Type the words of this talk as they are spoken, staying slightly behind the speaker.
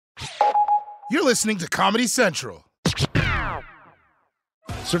You're listening to Comedy Central.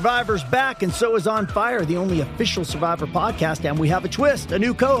 Survivor's back, and so is On Fire, the only official Survivor podcast. And we have a twist, a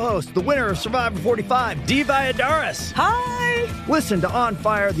new co-host, the winner of Survivor 45, Dee Valladares. Hi! Listen to On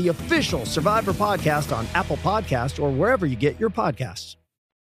Fire, the official Survivor podcast on Apple Podcasts or wherever you get your podcasts.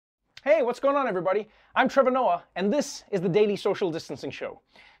 Hey, what's going on, everybody? I'm Trevor Noah, and this is the Daily Social Distancing Show.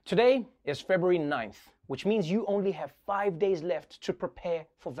 Today is February 9th, which means you only have 5 days left to prepare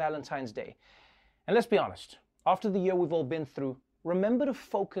for Valentine's Day. And let's be honest, after the year we've all been through, remember to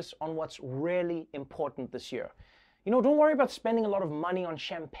focus on what's really important this year. You know, don't worry about spending a lot of money on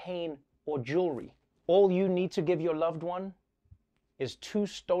champagne or jewelry. All you need to give your loved one is 2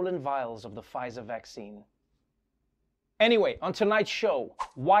 stolen vials of the Pfizer vaccine. Anyway, on tonight's show,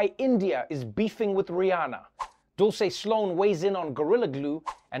 why India is beefing with Rihanna, Dulce Sloan weighs in on Gorilla Glue,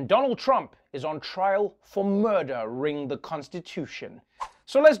 and Donald Trump is on trial for murdering the Constitution.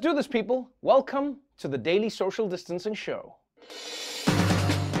 So let's do this, people. Welcome to the Daily Social Distancing Show.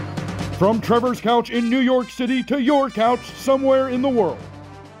 From Trevor's couch in New York City to your couch somewhere in the world.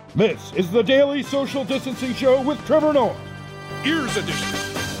 This is the Daily Social Distancing Show with Trevor Noah. Ears Edition.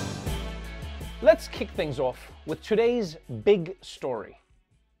 Let's kick things off with today's big story.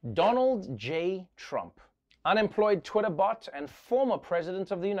 Donald J. Trump, unemployed Twitter bot and former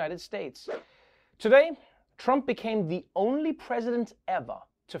president of the United States. Today, Trump became the only president ever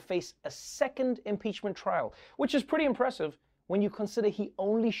to face a second impeachment trial, which is pretty impressive when you consider he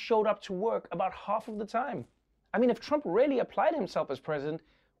only showed up to work about half of the time. I mean, if Trump really applied himself as president,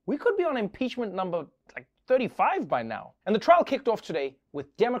 we could be on impeachment number 35 by now. And the trial kicked off today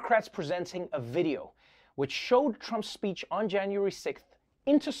with Democrats presenting a video which showed Trump's speech on January 6th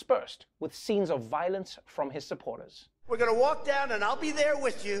interspersed with scenes of violence from his supporters. We're going to walk down, and I'll be there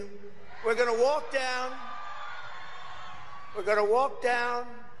with you. We're going to walk down. We're going to walk down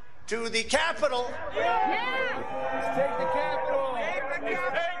to the Capitol. Yeah. Let's take the Capitol. Take the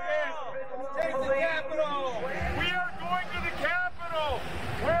Capitol. Take the Capitol. We are going to the Capitol,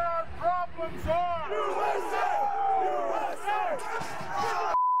 where our problems are. USA! USA!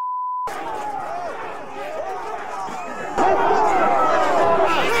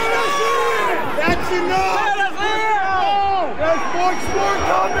 That's enough! There's more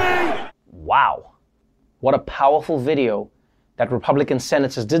coming! Wow. What a powerful video that Republican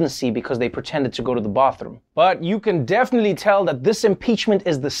senators didn't see because they pretended to go to the bathroom. But you can definitely tell that this impeachment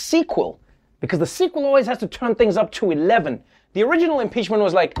is the sequel, because the sequel always has to turn things up to 11. The original impeachment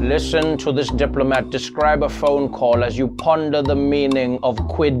was like, listen to this diplomat describe a phone call as you ponder the meaning of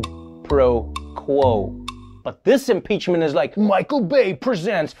quid pro quo. But this impeachment is like, Michael Bay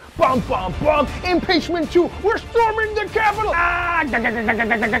presents, bum, bum, bum, impeachment 2, we're storming the Capitol.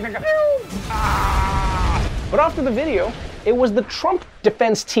 But after the video, it was the Trump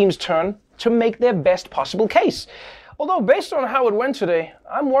defense team's turn to make their best possible case. Although based on how it went today,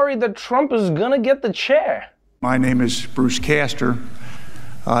 I'm worried that Trump is gonna get the chair. My name is Bruce Castor.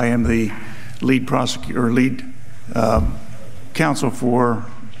 I am the lead prosecutor, counsel for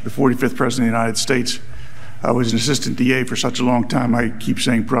the 45th President of the United States. I was an assistant DA for such a long time, I keep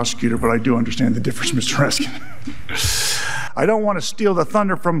saying prosecutor, but I do understand the difference, Mr. Reskin. I don't want to steal the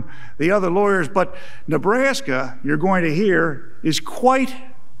thunder from the other lawyers, but Nebraska, you're going to hear, is quite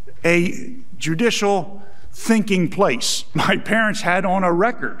a judicial thinking place. My parents had on a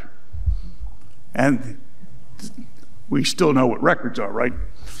record, and we still know what records are, right?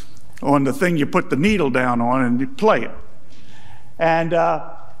 On the thing you put the needle down on and you play it. And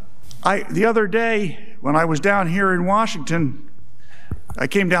the other day, when I was down here in Washington, I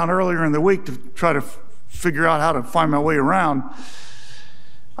came down earlier in the week to try to figure out how to find my way around.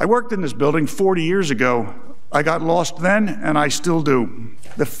 I worked in this building 40 years ago. I got lost then, and I still do.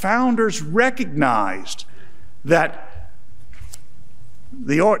 The founders recognized that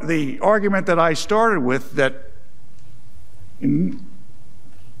the argument that I started with, that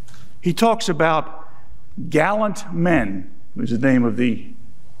he talks about gallant men, was the name of the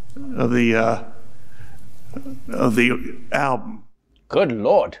album. Good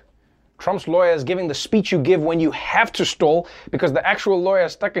Lord. Trump's lawyer is giving the speech you give when you have to stall because the actual lawyer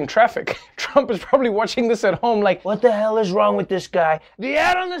is stuck in traffic. Trump is probably watching this at home like, what the hell is wrong with this guy? The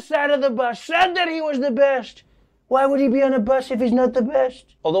ad on the side of the bus said that he was the best. Why would he be on a bus if he's not the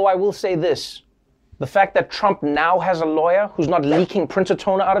best? Although I will say this, the fact that Trump now has a lawyer who's not leaking printer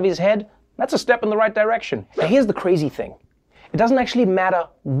toner out of his head, that's a step in the right direction. Now here's the crazy thing. It doesn't actually matter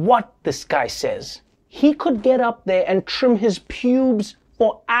what this guy says. He could get up there and trim his pubes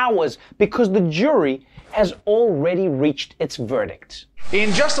for hours because the jury has already reached its verdict.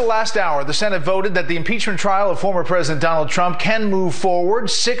 In just the last hour, the Senate voted that the impeachment trial of former President Donald Trump can move forward.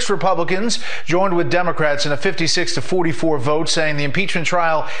 6 Republicans joined with Democrats in a 56-44 vote, saying the impeachment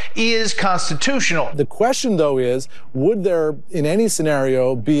trial is constitutional. The question, though, is, would there, in any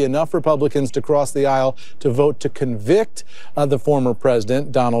scenario, be enough Republicans to cross the aisle to vote to convict the former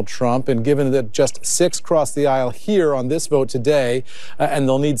president, Donald Trump? And given that just 6 crossed the aisle here on this vote today, and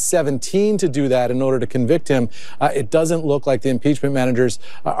they'll need 17 to do that in order to convict him, it doesn't look like the impeachment managers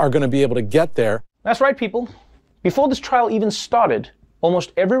are going to be able to get there. That's right, people. Before this trial even started,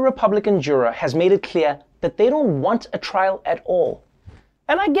 almost every Republican juror has made it clear that they don't want a trial at all.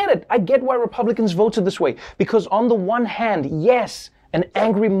 And I get it. I get why Republicans voted this way. Because on the one hand, yes, an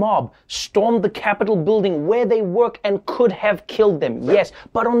angry mob stormed the Capitol building where they work and could have killed them. Yes.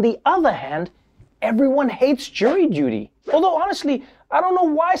 But on the other hand, everyone hates jury duty. Although, honestly, I don't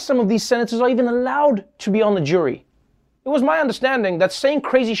know why some of these senators are even allowed to be on the jury. It was my understanding that saying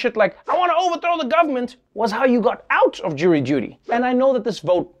crazy shit like, I want to overthrow the government, was how you got out of jury duty. And I know that this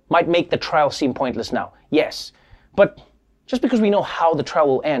vote might make the trial seem pointless now. Yes. But just because we know how the trial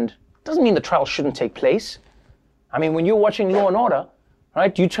will end, doesn't mean the trial shouldn't take place. I mean, when you're watching Law and Order,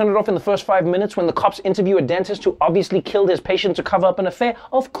 right, do you turn it off in the first 5 minutes when the cops interview a dentist who obviously killed his patient to cover up an affair?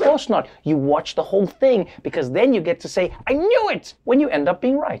 Of course not. You watch the whole thing, because then you get to say, I knew it, when you end up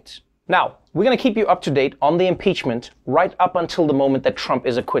being right. Now, we're going to keep you up to date on the impeachment right up until the moment that Trump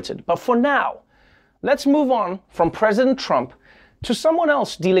is acquitted. But for now, let's move on from President Trump to someone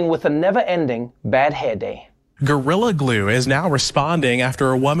else dealing with a never-ending bad hair day. Gorilla Glue is now responding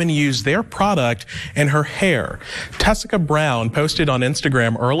after a woman used their product in her hair. Tessica Brown posted on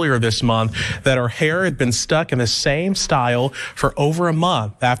Instagram earlier this month that her hair had been stuck in the same style for over a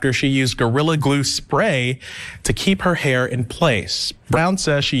month after she used Gorilla Glue spray to keep her hair in place. Brown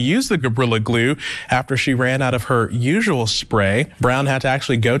says she used the Gorilla Glue after she ran out of her usual spray. Brown had to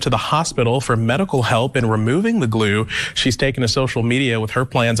actually go to the hospital for medical help in removing the glue. She's taken to social media with her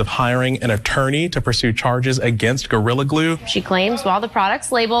plans of hiring an attorney to pursue charges against Gorilla Glue. She claims while the product's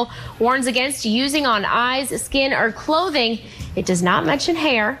label warns against using on eyes, skin, or clothing, it does not mention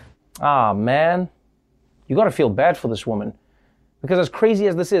hair. Ah, man. You gotta feel bad for this woman. Because as crazy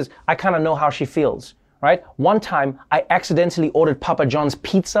as this is, I kind of know how she feels. Right? One time, I accidentally ordered Papa John's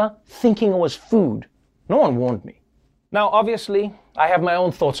pizza thinking it was food. No one warned me. Now, obviously, I have my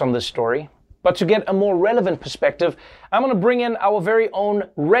own thoughts on this story, but to get a more relevant perspective, I'm going to bring in our very own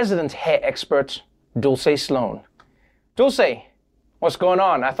resident hair expert, Dulce Sloan. Dulce, what's going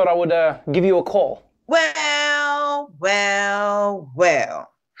on? I thought I would give you a call. Well.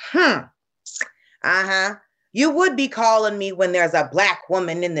 You would be calling me when there's a black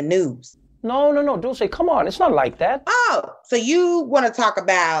woman in the news. No, Dulce, come on. It's not like that. Oh, so you want to talk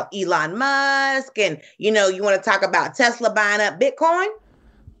about Elon Musk and, you want to talk about Tesla buying up Bitcoin?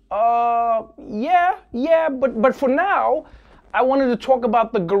 Yeah, but for now, I wanted to talk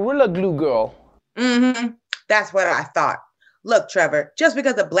about the Gorilla Glue girl. That's what I thought. Look, Trevor, just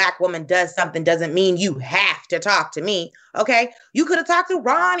because a black woman does something doesn't mean you have to talk to me, okay? You could have talked to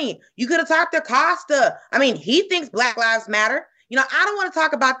Ronnie. You could have talked to Costa. I mean, he thinks Black Lives Matter. I don't want to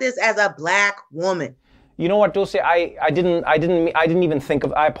talk about this as a black woman. You know what, Dulce? I didn't even think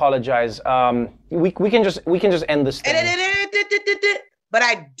of. I apologize. We can just end this thing. But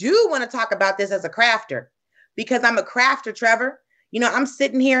I do want to talk about this as a crafter, because I'm a crafter, Trevor. I'm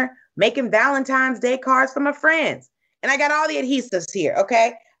sitting here making Valentine's Day cards for my friends, and I got all the adhesives here.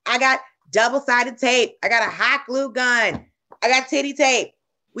 Okay, I got double-sided tape. I got a hot glue gun. I got titty tape.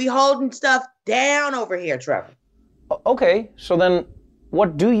 We holding stuff down over here, Trevor. Okay, so then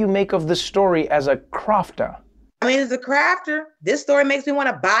what do you make of this story as a crafter? I mean, as a crafter, this story makes me want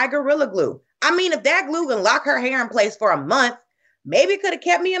to buy Gorilla Glue. I mean, if that glue can lock her hair in place for a month, maybe it could have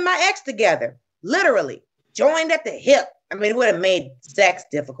kept me and my ex together. Literally, joined at the hip. I mean, it would have made sex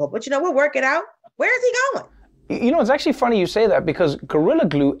difficult, but we'll work it out. Where is he going? It's actually funny you say that, because Gorilla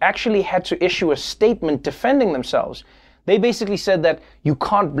Glue actually had to issue a statement defending themselves. They basically said that you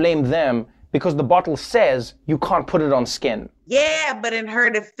can't blame them because the bottle says you can't put it on skin. Yeah, but in her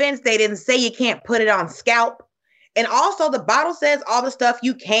defense, they didn't say you can't put it on scalp. And also the bottle says all the stuff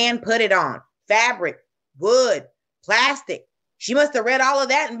you can put it on. Fabric, wood, plastic. She must have read all of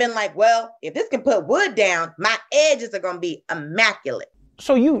that and been like, well, if this can put wood down, my edges are going to be immaculate.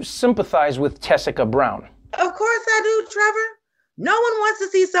 So you sympathize with Tessica Brown? Of course I do, Trevor. No one wants to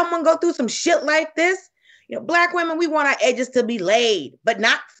see someone go through some shit like this. Black women, we want our edges to be laid, but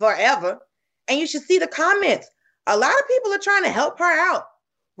not forever. And you should see the comments. A lot of people are trying to help her out.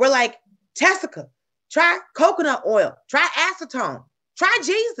 We're like, Tessica, try coconut oil, try acetone, try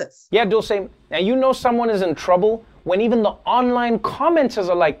Jesus. Yeah, Dulce, now someone is in trouble when even the online commenters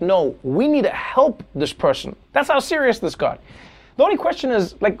are like, no, we need to help this person. That's how serious this got. The only question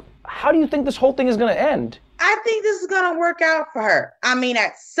is, like, how do you think this whole thing is going to end? I think this is going to work out for her. I mean,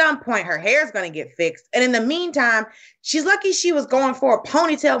 at some point, her hair is going to get fixed. And in the meantime, she's lucky she was going for a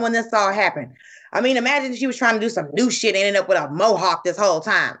ponytail when this all happened. I mean, imagine she was trying to do some new shit and ended up with a mohawk this whole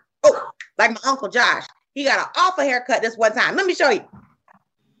time. Oh, like my Uncle Josh. He got an awful haircut this one time. Let me show you.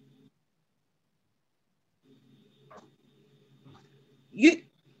 You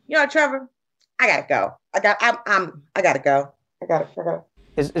know, Trevor, I gotta go. I gotta go. I gotta.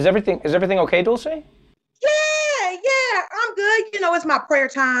 Is everything okay, Dulce? Yeah, I'm good. You know, it's my prayer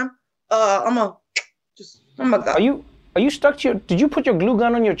time. I'm gonna go. Are you stuck to did you put your glue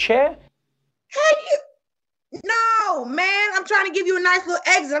gun on your chair? No, man, I'm trying to give you a nice little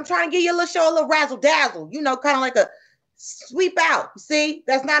exit. I'm trying to give you a little razzle dazzle, you know, kind of like a sweep out. See,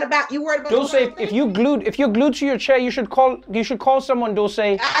 that's not about you worried about. Dulce, if you're glued to your chair, you should call someone, Dulce.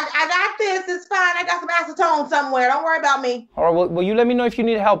 I got this. It's fine. I got some acetone somewhere. Don't worry about me. All right. Well, you let me know if you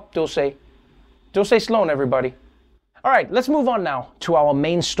need help, Dulce. Dulce Sloan, everybody. All right. Let's move on now to our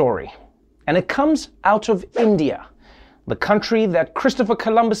main story, and it comes out of India, the country that Christopher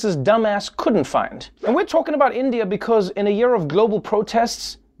Columbus's dumbass couldn't find. And we're talking about India because in a year of global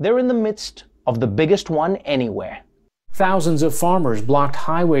protests, they're in the midst of the biggest one anywhere. Thousands of farmers blocked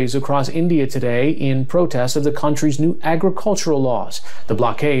highways across India today in protest of the country's new agricultural laws. The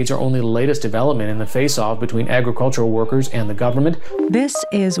blockades are only the latest development in the face-off between agricultural workers and the government. This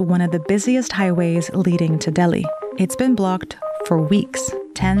is one of the busiest highways leading to Delhi. It's been blocked for weeks.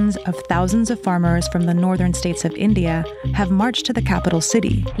 Tens of thousands of farmers from the northern states of India have marched to the capital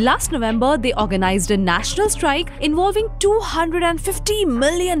city. Last November, they organized a national strike involving 250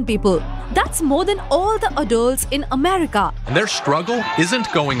 million people. That's more than all the adults in America. And their struggle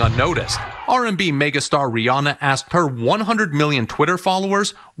isn't going unnoticed. R&B megastar Rihanna asked her 100 million Twitter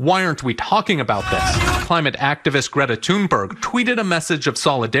followers, why aren't we talking about this? Climate activist Greta Thunberg tweeted a message of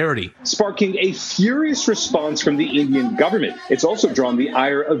solidarity, sparking a furious response from the Indian government. It's also drawn the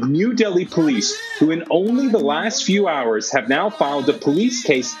ire of New Delhi police, who in only the last few hours have now filed a police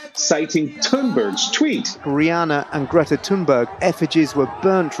case citing Thunberg's tweet. Rihanna and Greta Thunberg effigies were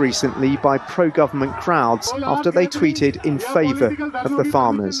burnt recently by pro-government crowds after they tweeted in favor of the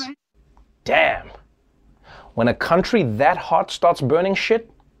farmers. Damn. When a country that hot starts burning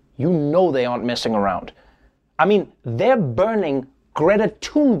shit, you know they aren't messing around. I mean, they're burning Greta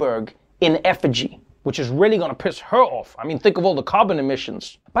Thunberg in effigy, which is really going to piss her off. I mean, think of all the carbon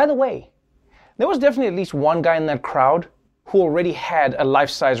emissions. By the way, there was definitely at least one guy in that crowd who already had a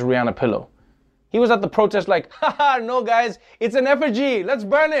life-size Rihanna pillow. He was at the protest like, haha, no guys, it's an effigy, let's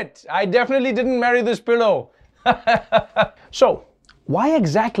burn it. I definitely didn't marry this pillow. So, why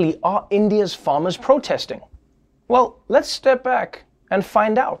exactly are India's farmers protesting? Well, let's step back and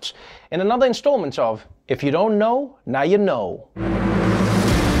find out in another installment of If You Don't Know, Now You Know.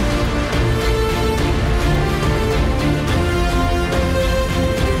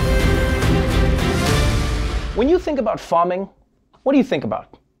 When you think about farming, what do you think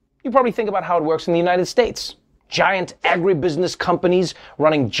about? You probably think about how it works in the United States. Giant agribusiness companies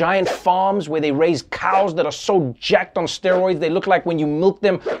running giant farms where they raise cows that are so jacked on steroids they look like when you milk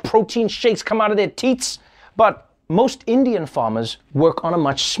them, protein shakes come out of their teats. But most Indian farmers work on a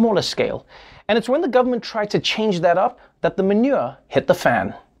much smaller scale. And it's when the government tried to change that up that the manure hit the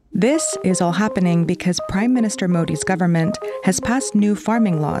fan. This is all happening because Prime Minister Modi's government has passed new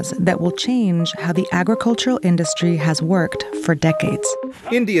farming laws that will change how the agricultural industry has worked for decades.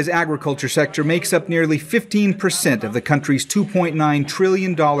 India's agriculture sector makes up nearly 15% of the country's $2.9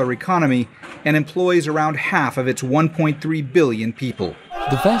 trillion economy and employs around half of its 1.3 billion people.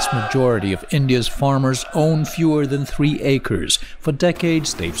 The vast majority of India's farmers own fewer than 3 acres. For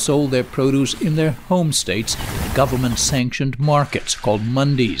decades, they've sold their produce in their home states in government-sanctioned markets called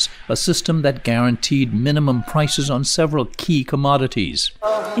mandis, a system that guaranteed minimum prices on several key commodities.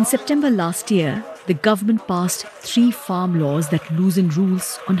 In September last year, the government passed 3 farm laws that loosen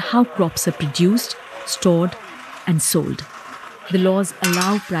rules on how crops are produced, stored, and sold. The laws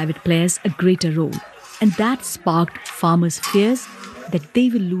allow private players a greater role, and that sparked farmers' fears that they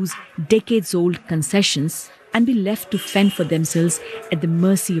will lose decades-old concessions and be left to fend for themselves at the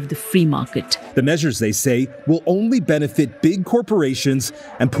mercy of the free market. The measures, they say, will only benefit big corporations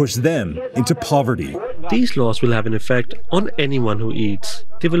and push them into poverty. These laws will have an effect on anyone who eats.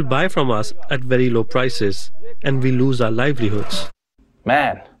 They will buy from us at very low prices, and we lose our livelihoods.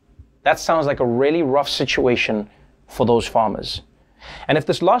 Man, that sounds like a really rough situation for those farmers. And if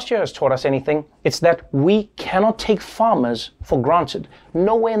this last year has taught us anything, it's that we cannot take farmers for granted.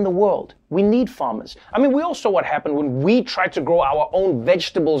 Nowhere in the world. We need farmers. I mean, we all saw what happened when we tried to grow our own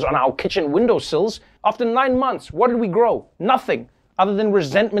vegetables on our kitchen windowsills. After 9 months, what did we grow? Nothing, other than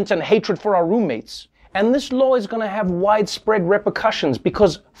resentment and hatred for our roommates. And this law is going to have widespread repercussions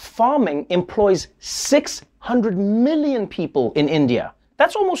because farming employs 600 million people in India.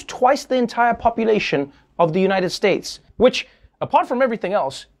 That's almost twice the entire population of the United States, which, apart from everything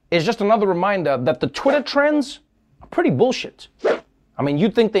else, is just another reminder that the Twitter trends are pretty bullshit. I mean,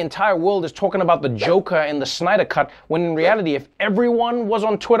 you'd think the entire world is talking about the Joker and the Snyder Cut, when in reality, if everyone was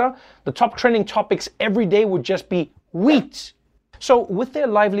on Twitter, the top trending topics every day would just be wheat. So, with their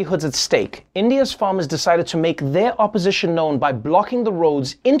livelihoods at stake, India's farmers decided to make their opposition known by blocking the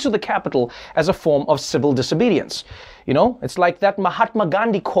roads into the capital as a form of civil disobedience. You know, it's like that Mahatma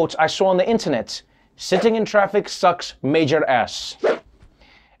Gandhi quote I saw on the internet: "Sitting in traffic sucks major ass."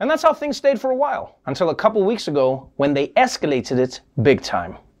 And that's how things stayed for a while, until a couple weeks ago when they escalated it big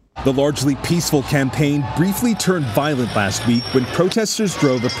time. The largely peaceful campaign briefly turned violent last week when protesters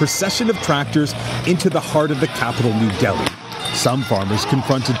drove a procession of tractors into the heart of the capital, New Delhi. Some farmers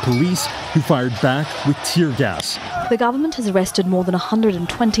confronted police, who fired back with tear gas. The government has arrested more than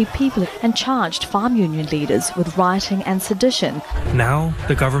 120 people and charged farm union leaders with rioting and sedition. Now,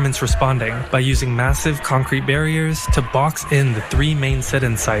 the government's responding by using massive concrete barriers to box in the 3 main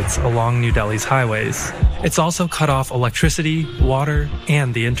sit-in sites along New Delhi's highways. It's also cut off electricity, water,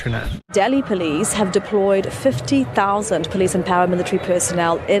 and the internet. Delhi police have deployed 50,000 police and paramilitary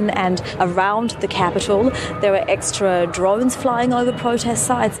personnel in and around the capital. There are extra drones flying over protest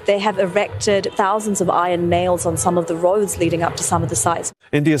sites. They have erected thousands of iron nails on some of the roads leading up to some of the sites.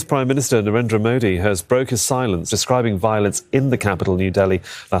 India's Prime Minister Narendra Modi has broke his silence, describing violence in the capital, New Delhi,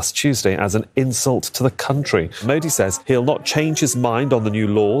 last Tuesday as an insult to the country. Modi says he'll not change his mind on the new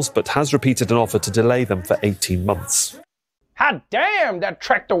laws, but has repeated an offer to delay them for 18 months. Hot damn, that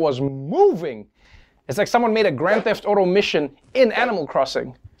tractor was moving. It's like someone made a Grand Theft Auto mission in Animal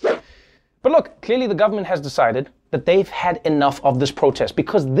Crossing. But look, clearly the government has decided that they've had enough of this protest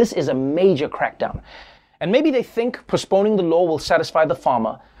because this is a major crackdown. And maybe they think postponing the law will satisfy the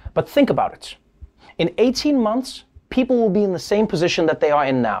farmer, but think about it. In 18 months, people will be in the same position that they are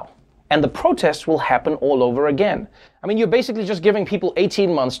in now, and the protests will happen all over again. I mean, you're basically just giving people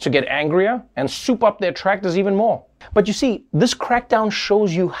 18 months to get angrier and soup up their tractors even more. But you see, this crackdown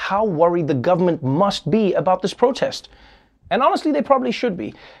shows you how worried the government must be about this protest. And honestly, they probably should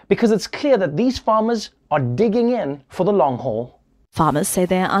be, because it's clear that these farmers are digging in for the long haul. Farmers say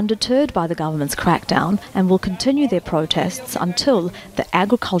they are undeterred by the government's crackdown and will continue their protests until the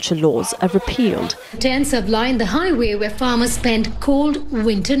agriculture laws are repealed. Tents have lined the highway where farmers spend cold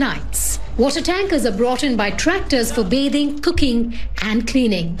winter nights. Water tankers are brought in by tractors for bathing, cooking and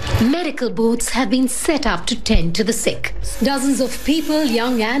cleaning. Medical booths have been set up to tend to the sick. Dozens of people,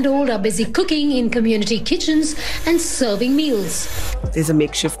 young and old, are busy cooking in community kitchens and serving meals. There's a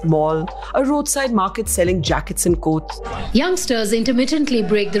makeshift mall, a roadside market selling jackets and coats. Youngsters intermittently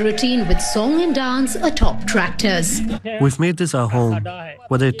break the routine with song and dance atop tractors. We've made this our home,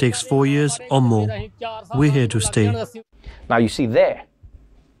 whether it takes 4 years or more. We're here to stay. Now you see there,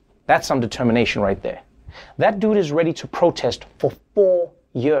 that's some determination right there. That dude is ready to protest for 4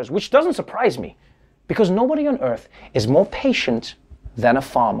 years, which doesn't surprise me, because nobody on earth is more patient than a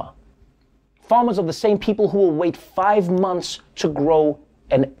farmer. Farmers are the same people who will wait 5 months to grow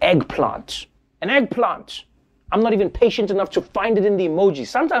an eggplant. An eggplant! I'm not even patient enough to find it in the emojis.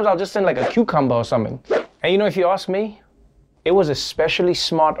 Sometimes I'll just send like a cucumber or something. And you know, if you ask me, it was especially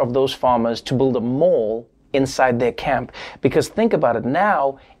smart of those farmers to build a mall inside their camp. Because think about it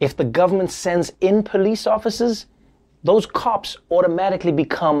now, if the government sends in police officers, those cops automatically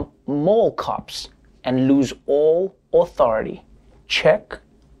become mall cops and lose all authority.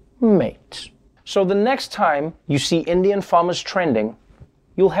 Checkmate. So the next time you see Indian farmers trending,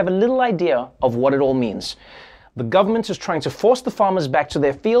 you'll have a little idea of what it all means. The government is trying to force the farmers back to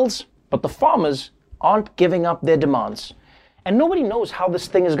their fields, but the farmers aren't giving up their demands. And nobody knows how this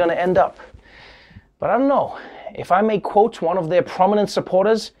thing is going to end up. But I don't know, if I may quote one of their prominent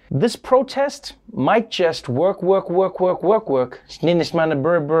supporters, this protest might just work.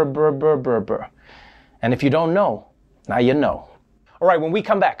 And if you don't know, now you know. All right, when we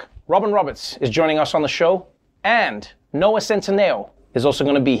come back, Robin Roberts is joining us on the show, and Noah Centineo is also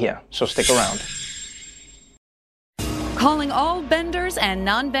going to be here, so stick around. Calling all benders and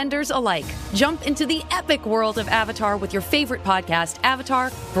non-benders alike. Jump into the epic world of Avatar with your favorite podcast,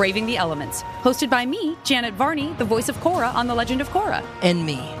 Avatar: Braving the Elements. Hosted by me, Janet Varney, the voice of Korra on The Legend of Korra. And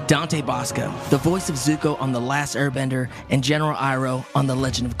me, Dante Bosco, the voice of Zuko on The Last Airbender and General Iroh on The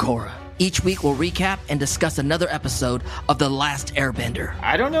Legend of Korra. Each week we'll recap and discuss another episode of The Last Airbender.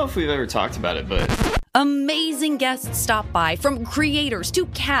 I don't know if we've ever talked about it, but... Amazing guests stop by, from creators to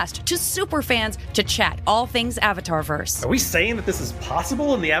cast to superfans to chat all things Avatarverse. Are we saying that this is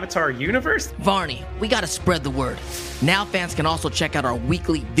possible in the Avatar universe? Varney, we gotta spread the word. Now fans can also check out our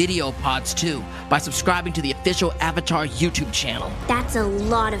weekly video pods too by subscribing to the official Avatar YouTube channel. That's a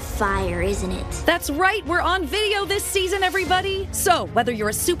lot of fire, isn't it? That's right, we're on video this season, everybody! So, whether you're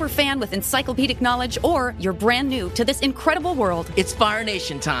a super fan with encyclopedic knowledge or you're brand new to this incredible world, it's Fire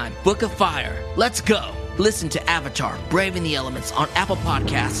Nation time. Book of Fire. Let's go! Listen to Avatar: Braving the Elements on Apple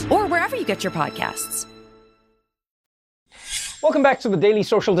Podcasts or wherever you get your podcasts. Welcome back to the Daily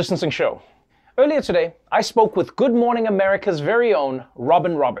Social Distancing Show. Earlier today, I spoke with Good Morning America's very own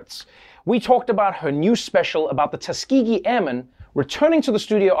Robin Roberts. We talked about her new special about the Tuskegee Airmen returning to the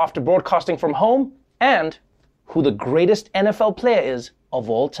studio after broadcasting from home, and who the greatest NFL player is of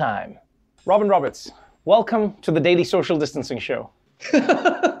all time. Robin Roberts, welcome to the Daily Social Distancing Show.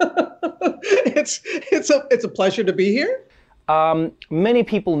 It's a pleasure to be here. Many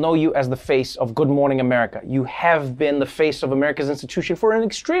people know you as the face of Good Morning America. You have been the face of America's institution for an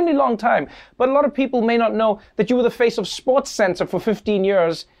extremely long time, but a lot of people may not know that you were the face of Sports Center for 15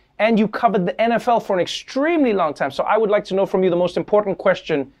 years, and you covered the NFL for an extremely long time. So I would like to know from you the most important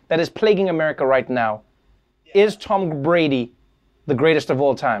question that is plaguing America right now. Is Tom Brady the greatest of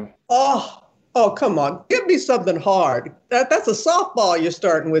all time? Oh, come on. Give me something hard. That's a softball you're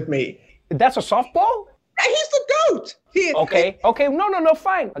starting with me. That's a softball? He's the GOAT. Okay. No,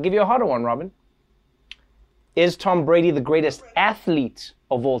 fine. I'll give you a harder one, Robin. Is Tom Brady the greatest athlete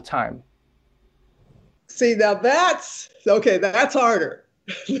of all time? See, now that's harder.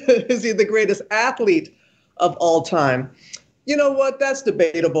 Is he the greatest athlete of all time? You know what? That's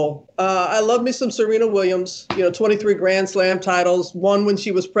debatable. I love me some Serena Williams, 23 Grand Slam titles, one when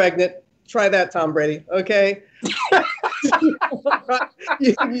she was pregnant. Try that, Tom Brady. Okay.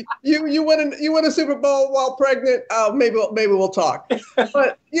 you win a Super Bowl while pregnant. Maybe we'll talk.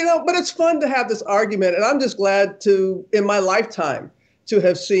 But it's fun to have this argument, and I'm just glad in my lifetime to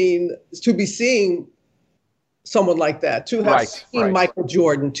be seeing someone like that, to have seen Michael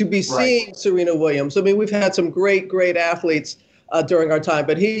Jordan, to be seeing Serena Williams. I mean, we've had some great athletes during our time,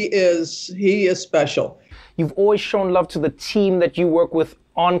 but he is special. You've always shown love to the team that you work with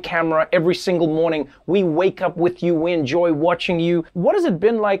on camera every single morning. We wake up with you. We enjoy watching you. What has it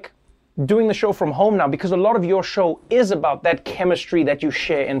been like doing the show from home now? Because a lot of your show is about that chemistry that you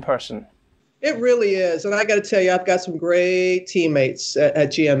share in person. It really is. And I got to tell you, I've got some great teammates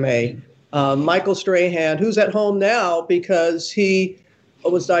at GMA. Michael Strahan, who's at home now because he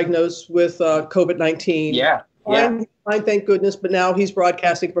was diagnosed with COVID-19. Yeah. Fine, thank goodness. But now he's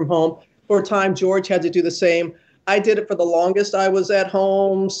broadcasting from home. For a time, George had to do the same. I did it for the longest. I was at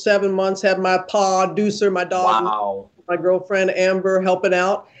home 7 months, had my Deucer, my dog, my girlfriend Amber helping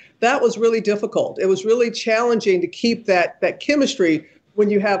out. That was really difficult. It was really challenging to keep that chemistry when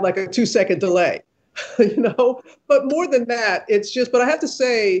you have like a 2-second delay, But more than that, but I have to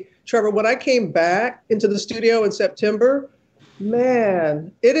say, Trevor, when I came back into the studio in September,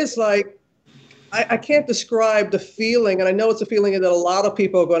 man, it is like, I can't describe the feeling, and I know it's a feeling that a lot of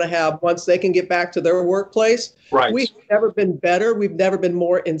people are going to have once they can get back to their workplace. Right. We've never been better. We've never been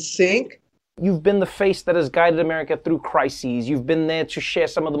more in sync. You've been the face that has guided America through crises. You've been there to share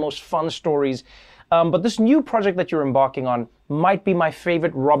some of the most fun stories. But this new project that you're embarking on might be my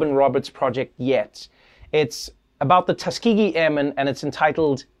favorite Robin Roberts project yet. It's about the Tuskegee Airmen, and it's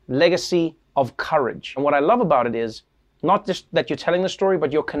entitled Legacy of Courage. And what I love about it is not just that you're telling the story,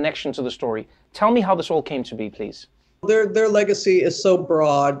 but your connection to the story. Tell me how this all came to be, please. Their legacy is so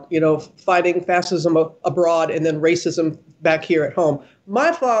broad, fighting fascism abroad and then racism back here at home.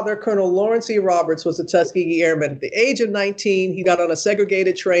 My father, Colonel Lawrence E. Roberts, was a Tuskegee Airman. At the age of 19, he got on a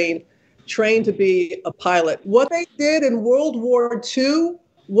segregated train, trained to be a pilot. What they did in World War II,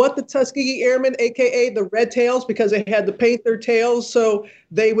 what the Tuskegee Airmen, a.k.a. the Red Tails, because they had to paint their tails so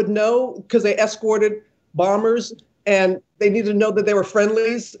they would know, because they escorted bombers, and they needed to know that they were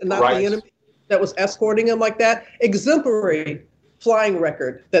friendlies and not the enemy that was escorting them like that. Exemplary flying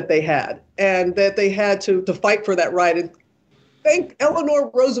record that they had, and that they had to fight for that right. And thank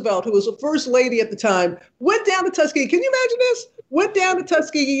Eleanor Roosevelt, who was the first lady at the time, went down to Tuskegee. Can you imagine this? Went down to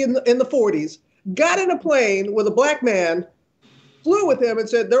Tuskegee in the 40s, got in a plane with a black man, flew with him and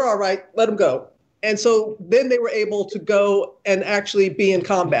said, they're all right, let them go. And so then they were able to go and actually be in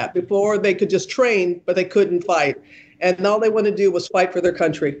combat. Before they could just train, but they couldn't fight. And all they wanted to do was fight for their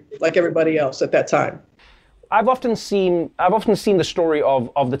country, like everybody else at that time. I've often seen the story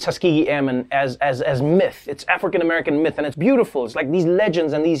of the Tuskegee Airmen as myth. It's African-American myth, and it's beautiful. It's like these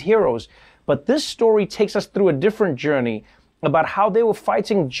legends and these heroes. But this story takes us through a different journey about how they were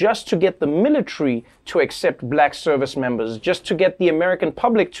fighting just to get the military to accept black service members, just to get the American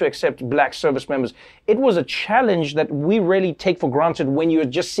public to accept black service members. It was a challenge that we really take for granted when you're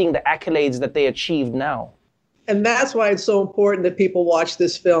just seeing the accolades that they achieved now. And that's why it's so important that people watch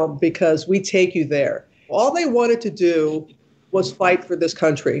this film, because we take you there. All they wanted to do was fight for this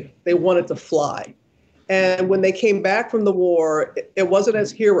country. They wanted to fly. And when they came back from the war, it wasn't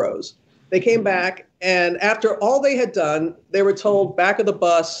as heroes. They came back, and after all they had done, they were told, back of the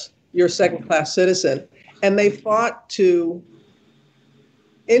bus, you're a second-class citizen. And they fought to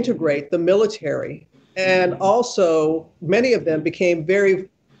integrate the military. And also, many of them became very,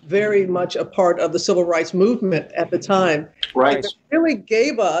 very much a part of the civil rights movement at the time. Right. And it really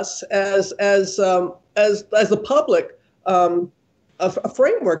gave us, as the public, a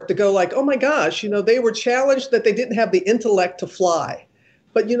framework to go like, oh my gosh, they were challenged that they didn't have the intellect to fly.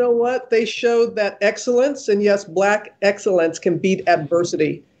 But you know what? They showed that excellence, and yes, black excellence can beat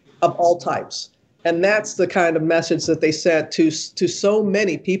adversity of all types. And that's the kind of message that they sent to so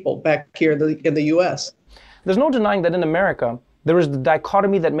many people back here in the U.S. There's no denying that in America, there is the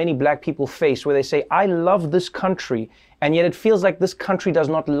dichotomy that many black people face where they say, I love this country, and yet it feels like this country does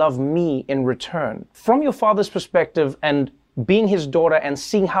not love me in return. From your father's perspective and being his daughter and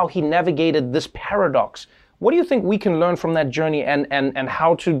seeing how he navigated this paradox, what do you think we can learn from that journey and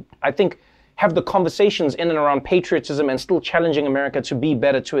how to, I think, have the conversations in and around patriotism and still challenging America to be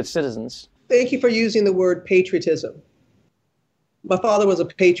better to its citizens? Thank you for using the word patriotism. My father was a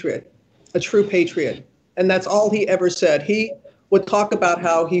patriot, a true patriot, and that's all he ever said. He would talk about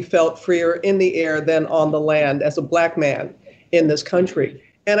how he felt freer in the air than on the land as a black man in this country.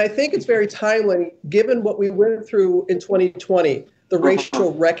 And I think it's very timely, given what we went through in 2020, the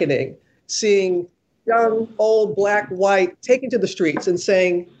racial reckoning, seeing young, old, black, white taking to the streets and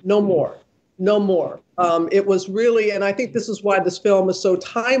saying, no more, no more. It was really, and I think this is why this film is so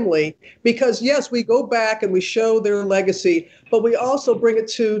timely, because yes, we go back and we show their legacy, but we also bring it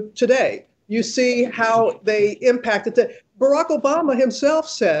to today. You see how they impacted it. Barack Obama himself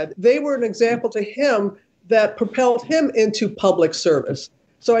said they were an example to him that propelled him into public service.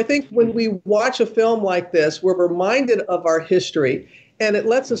 So I think when we watch a film like this, we're reminded of our history, and it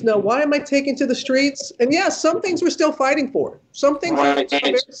lets us know, why am I taking to the streets? And yes, some things we're still fighting for. Some things are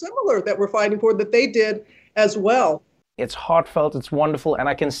very similar that we're fighting for that they did as well. It's heartfelt, it's wonderful, and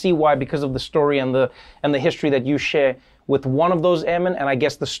I can see why, because of the story and the history that you share with one of those airmen, and I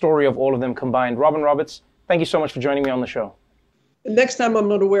guess the story of all of them combined. Robin Roberts, thank you so much for joining me on the show. Next time I'm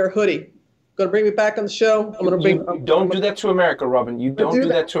going to wear a hoodie. Going to bring me back on the show. I'm going to bring. Don't do that to America, Robin. You don't do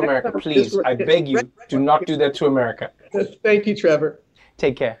that to America, please. I beg you, do not do that to America. Thank you, Trevor.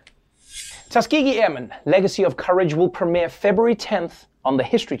 Take care. Tuskegee Airmen, Legacy of Courage will premiere February 10th on the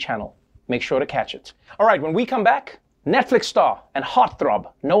History Channel. Make sure to catch it. All right, when we come back, Netflix star and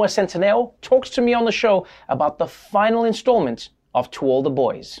heartthrob Noah Centineo talks to me on the show about the final installment of To All the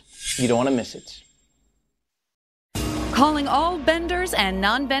Boys. You don't want to miss it. Calling all benders and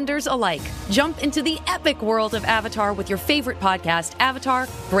non-benders alike. Jump into the epic world of Avatar with your favorite podcast, Avatar,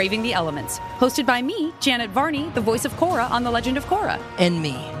 Braving the Elements. Hosted by me, Janet Varney, the voice of Korra on The Legend of Korra. And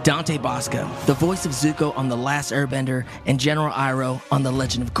me, Dante Bosco, the voice of Zuko on The Last Airbender and General Iroh on The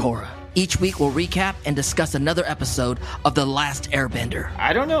Legend of Korra. Each week we'll recap and discuss another episode of The Last Airbender.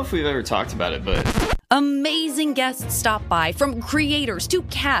 I don't know if we've ever talked about it, but... Amazing guests stop by, from creators to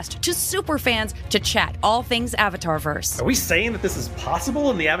cast to super fans to chat all things Avatarverse. Are we saying that this is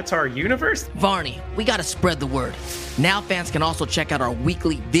possible in the Avatar universe? Varney, we gotta spread the word. Now fans can also check out our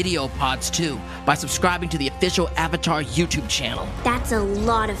weekly video pods too by subscribing to the official Avatar YouTube channel. That's a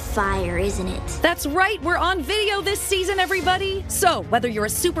lot of fire, isn't it? That's right, we're on video this season, everybody. So whether you're a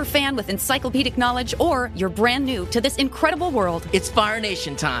super fan with encyclopedic knowledge or you're brand new to this incredible world, it's Fire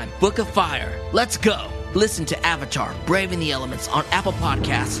Nation time. Book of Fire. Let's go. Listen to Avatar, Braving the Elements on Apple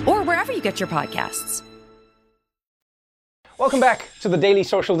Podcasts. Or wherever you get your podcasts. Welcome back to the Daily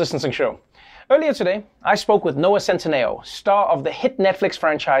Social Distancing Show. Earlier today, I spoke with Noah Centineo, star of the hit Netflix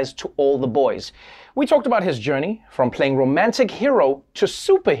franchise To All the Boys. We talked about his journey from playing romantic hero to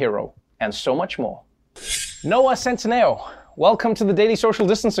superhero and so much more. Noah Centineo, welcome to the Daily Social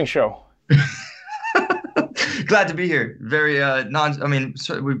Distancing Show. Glad to be here. Very we're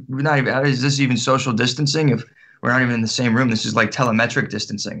not even. Is this even social distancing if we're not even in the same room. This is like telemetric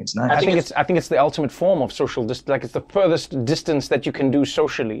distancing. It's nice. I think it's the ultimate form of social distance. Like it's the furthest distance that you can do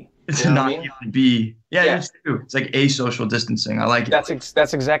socially. It's not even be. Yeah, it's true. It's like asocial distancing. I like it.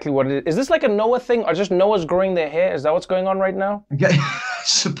 That's exactly what it is. Is this like a Noah thing? Or just Noah's growing their hair? Is that what's going on right now? I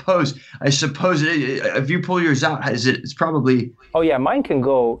suppose if you pull yours out, it's probably. Oh yeah, mine can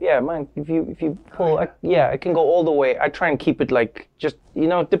go. Yeah, mine. If you pull, it can go all the way. I try and keep it like just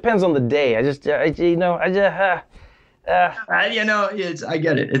it depends on the day. I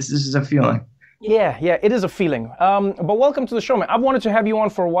get it. This is a feeling. Yeah, it is a feeling. But welcome to the show, man. I've wanted to have you on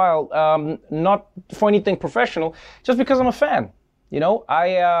for a while, not for anything professional, just because I'm a fan.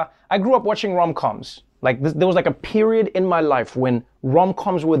 I grew up watching rom-coms. Like there was like a period in my life when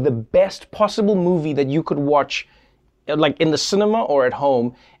rom-coms were the best possible movie that you could watch, like in the cinema or at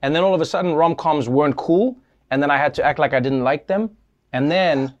home. And then all of a sudden, rom-coms weren't cool, and then I had to act like I didn't like them. And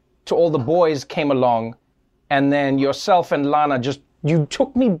then To All the Boys came along, and then yourself and Lana you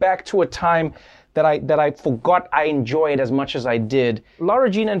took me back to a time that I forgot I enjoyed as much as I did. Lara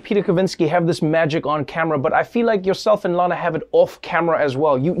Jean and Peter Kavinsky have this magic on camera, but I feel like yourself and Lana have it off camera as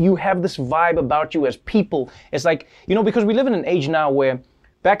well. You have this vibe about you as people. It's like, because we live in an age now where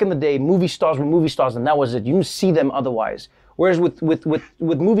back in the day, movie stars were movie stars and that was it. You didn't see them otherwise. Whereas with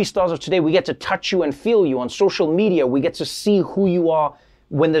movie stars of today, we get to touch you and feel you on social media. We get to see who you are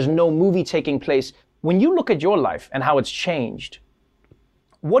when there's no movie taking place. When you look at your life and how it's changed,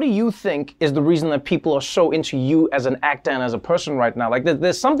 what do you think is the reason that people are so into you as an actor and as a person right now? Like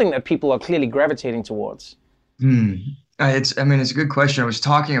there's something that people are clearly gravitating towards. It's a good question. I was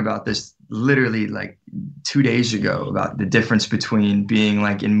talking about this literally like 2 days ago about the difference between being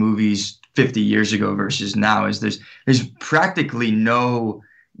like in movies 50 years ago versus now. Is there's practically no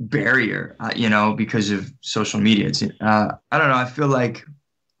barrier, because of social media. It's I don't know. I feel like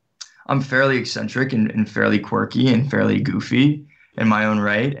I'm fairly eccentric and fairly quirky and fairly goofy in my own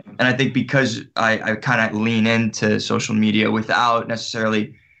right. And I think because I kind of lean into social media without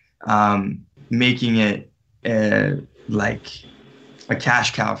necessarily making it like a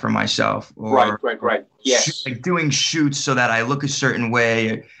cash cow for myself. Or right. Yes. Like doing shoots so that I look a certain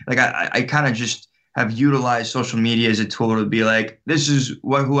way. Like I kind of just have utilized social media as a tool to be like, this is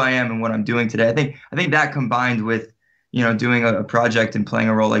who I am and what I'm doing today. I think that combined with, doing a project and playing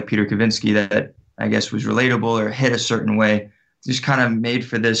a role like Peter Kavinsky that I guess was relatable or hit a certain way, just kind of made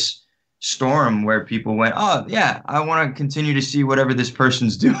for this storm where people went, oh, yeah, I want to continue to see whatever this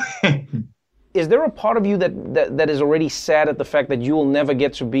person's doing. Is there a part of you that is already sad at the fact that you will never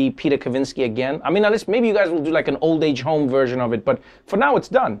get to be Peter Kavinsky again? I mean, at least maybe you guys will do like an old age home version of it, but for now it's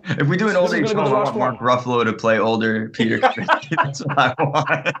done. If we do an old age home, I want Mark Ruffalo to play older Peter Kavinsky. That's what I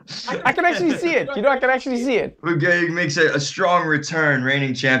want. I can actually see it. I can actually see it. He makes a strong return,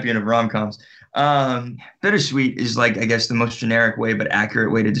 reigning champion of rom-coms. Bittersweet is like, I guess, the most generic way but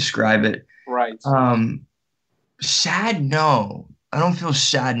accurate way to describe it. Right. Sad, no. I don't feel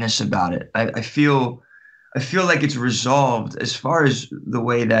sadness about it. I feel like it's resolved as far as the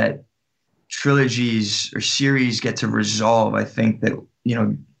way that trilogies or series get to resolve. I think that,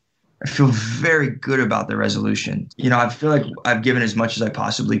 I feel very good about the resolution. I feel like I've given as much as I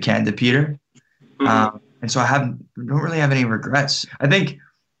possibly can to Peter. Mm-hmm. And so I don't really have any regrets. I think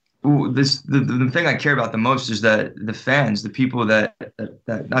the thing I care about the most is that the fans, the people that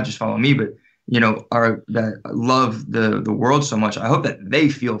not just follow me, but that love the world so much. I hope that they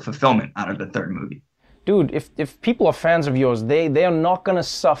feel fulfillment out of the third movie. Dude, if people are fans of yours, they are not gonna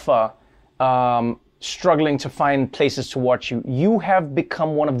suffer struggling to find places to watch you. You have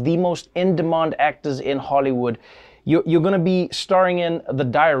become one of the most in-demand actors in Hollywood. You're gonna be starring in The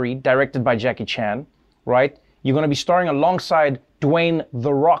Diary, directed by Jackie Chan, right? You're gonna be starring alongside Dwayne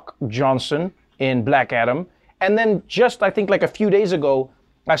 "The Rock" Johnson in Black Adam, and then just I think like a few days ago,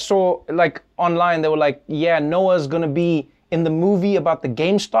 I saw like online, they were like, yeah, Noah's gonna be in the movie about the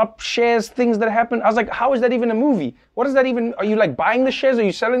GameStop shares, things that happened. I was like, how is that even a movie? What is that even? Are you like buying the shares? Are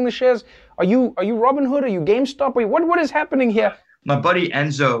you selling the shares? Are you Robin Hood? Are you GameStop? What is happening here? My buddy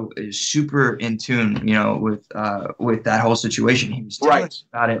Enzo is super in tune, with that whole situation. He was telling us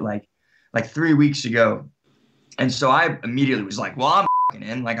about it like 3 weeks ago. And so I immediately was like, well, I'm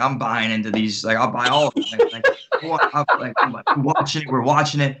in, like I'm buying into these, like I'll buy all of them. I'm watching it, we're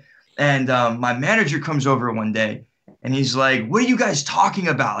watching it. And my manager comes over one day and he's like, what are you guys talking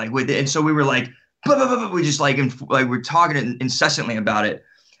about? Like with it. And so we were like, blah, blah, blah, blah. We just we're talking incessantly about it.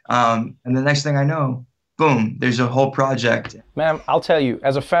 And the next thing I know, boom, there's a whole project. Man, I'll tell you,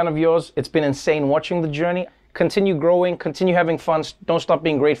 as a fan of yours, it's been insane watching the journey. Continue growing, continue having fun. Don't stop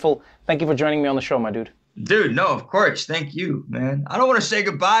being grateful. Thank you for joining me on the show, my dude. Dude, no, of course. Thank you, man. I don't want to say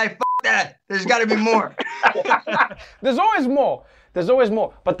goodbye. that. There's got to be more. There's always more. There's always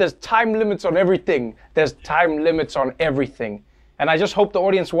more. But there's time limits on everything. There's time limits on everything. And I just hope the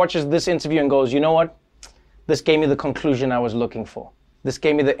audience watches this interview and goes, you know what? This gave me the conclusion I was looking for. This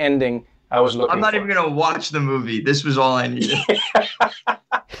gave me the ending I was looking for. I'm not even going to watch the movie. This was all I needed.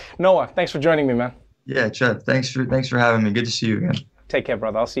 Noah, thanks for joining me, man. Yeah, Trev, thanks for having me. Good to see you again. Take care,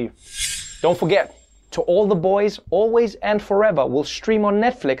 brother. I'll see you. Don't forget, To All the Boys, Always and Forever will stream on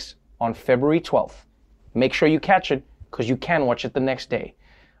Netflix on February 12th. Make sure you catch it, because you can watch it the next day.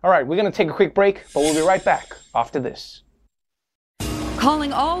 All right, we're going to take a quick break, but we'll be right back after this.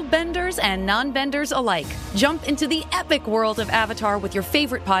 Calling all benders and non-benders alike. Jump into the epic world of Avatar with your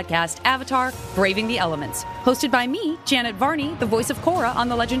favorite podcast, Avatar, Braving the Elements. Hosted by me, Janet Varney, the voice of Korra on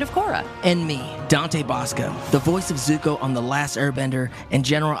The Legend of Korra. And me, Dante Bosco, the voice of Zuko on The Last Airbender and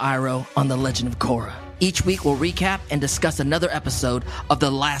General Iroh on The Legend of Korra. Each week we'll recap and discuss another episode of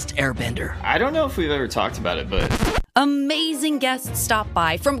The Last Airbender. I don't know if we've ever talked about it, but... Amazing guests stop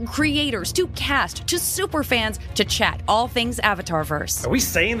by, from creators to cast to superfans to chat all things Avatarverse. Are we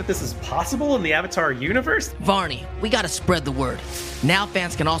saying that this is possible in the Avatar universe? Varney, we gotta spread the word. Now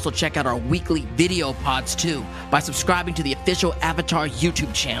fans can also check out our weekly video pods too by subscribing to the official Avatar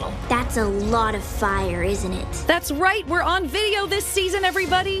YouTube channel. That's a lot of fire, isn't it? That's right, we're on video this season,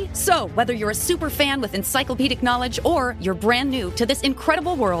 everybody. So whether you're a super fan with encyclopedic knowledge or you're brand new to this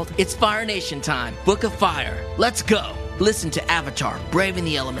incredible world, it's Fire Nation time. Book of Fire. Let's go. Listen to Avatar, Braving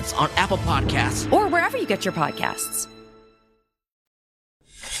the Elements on Apple Podcasts. Or wherever you get your podcasts.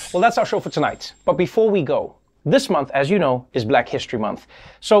 Well, that's our show for tonight. But before we go, this month, as you know, is Black History Month.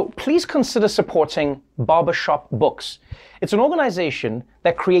 So please consider supporting Barbershop Books. It's an organization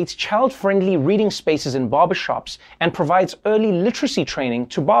that creates child-friendly reading spaces in barbershops and provides early literacy training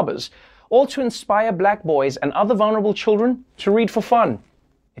to barbers, all to inspire Black boys and other vulnerable children to read for fun.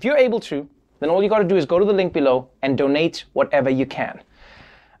 If you're able to, then all you got to do is go to the link below and donate whatever you can.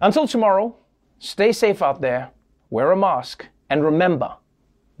 Until tomorrow, stay safe out there, wear a mask, and remember,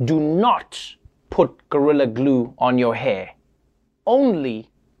 do not put Gorilla Glue on your hair, only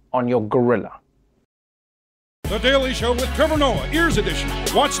on your gorilla. The Daily Show with Trevor Noah, Ears Edition.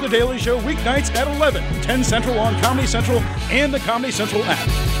 Watch The Daily Show weeknights at 11, 10 Central on Comedy Central and the Comedy Central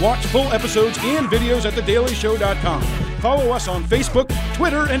app. Watch full episodes and videos at thedailyshow.com. Follow us on Facebook,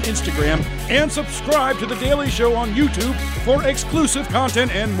 Twitter, and Instagram, and subscribe to The Daily Show on YouTube for exclusive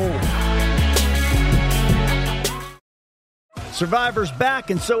content and more. Survivor's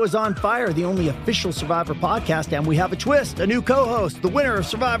back, and so is On Fire, the only official Survivor podcast, and we have a twist, a new co-host, the winner of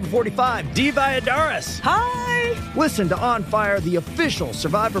Survivor 45, Dee Valladares. Hi! Listen to On Fire, the official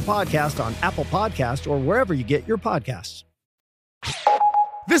Survivor podcast on Apple Podcasts or wherever you get your podcasts.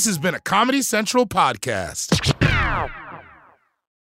 This has been a Comedy Central podcast.